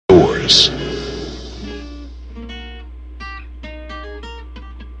Peace.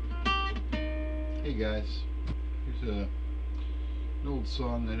 Hey guys, here's an old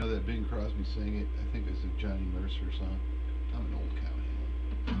song. I know that Bing Crosby sang it. I think it's a Johnny Mercer song. I'm an old cowhand.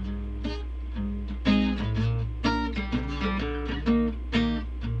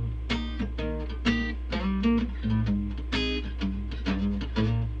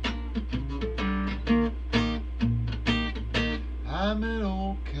 I'm an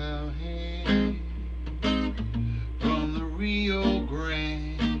old cowhand from the Rio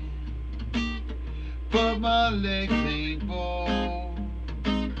Grande, but my legs ain't bald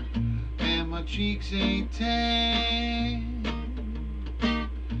and my cheeks ain't tan.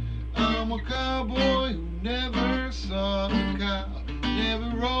 I'm a cowboy who never saw a cow,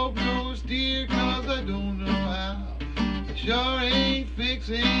 never roped no steer 'cause I don't know how. I sure ain't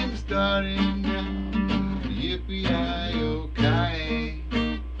fixing to starting now. Yippee-yi-yo-ki-yay,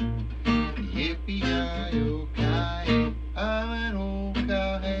 yippee-yi-yo-ki-yay. I'm an old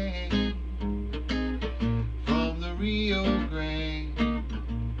cowhand from the Rio Grande,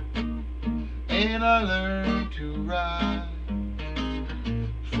 and I learned to ride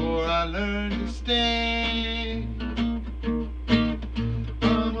before I learned to stand.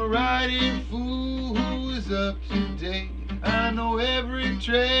 I'm a riding fool who is up to date. I know every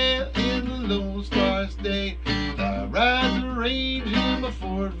trail in the Lone Star State. I ride the range in my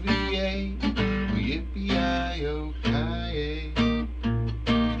Ford V8. Yippee-yi-yo-ki-yay,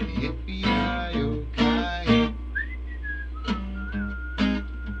 yippee-yi-yo-ki-yay.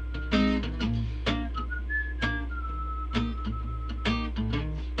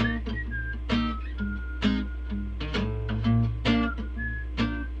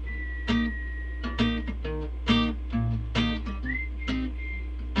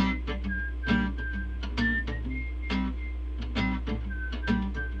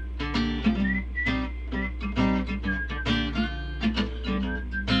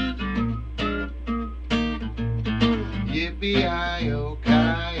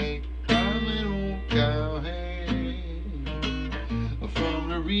 Yippee-yi-yo-ki-yay, I'm an old cowhand from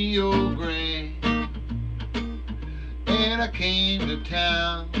the Rio Grande, and I came to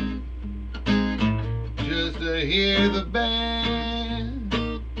town just to hear the band.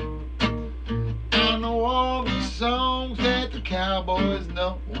 I know all the songs that the cowboys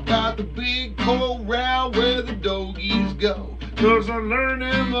know about the big corral where the doggies go, 'cause I learned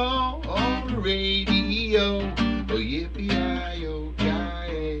them all on the radio. Oh,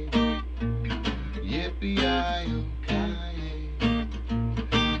 yippee-yi-yo-ki-yay, yippee-yi-yo-ki-yay,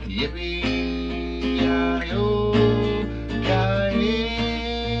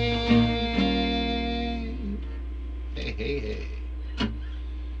 yippee-yi-yo-ki-yay. Hey, hey, hey.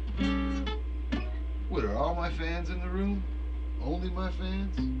 What, are all my fans in the room? Only my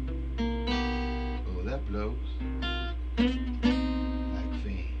fans? Oh, that blows. Like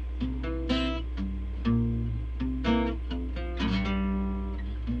fans.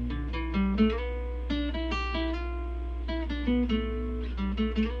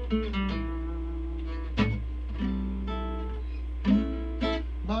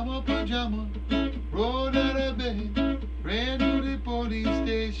 Mama Pajama rolled out of bed, ran to the police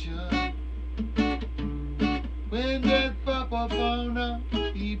station. When that papa found out,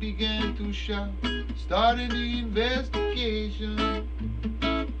 he began to shout, starting the investigation.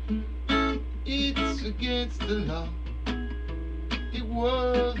 It's against the law. It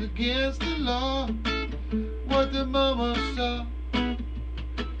was against the law. What the mama saw,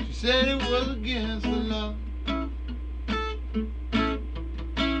 she said it was against the law.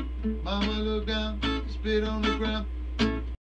 Mama looked down, spit on the ground.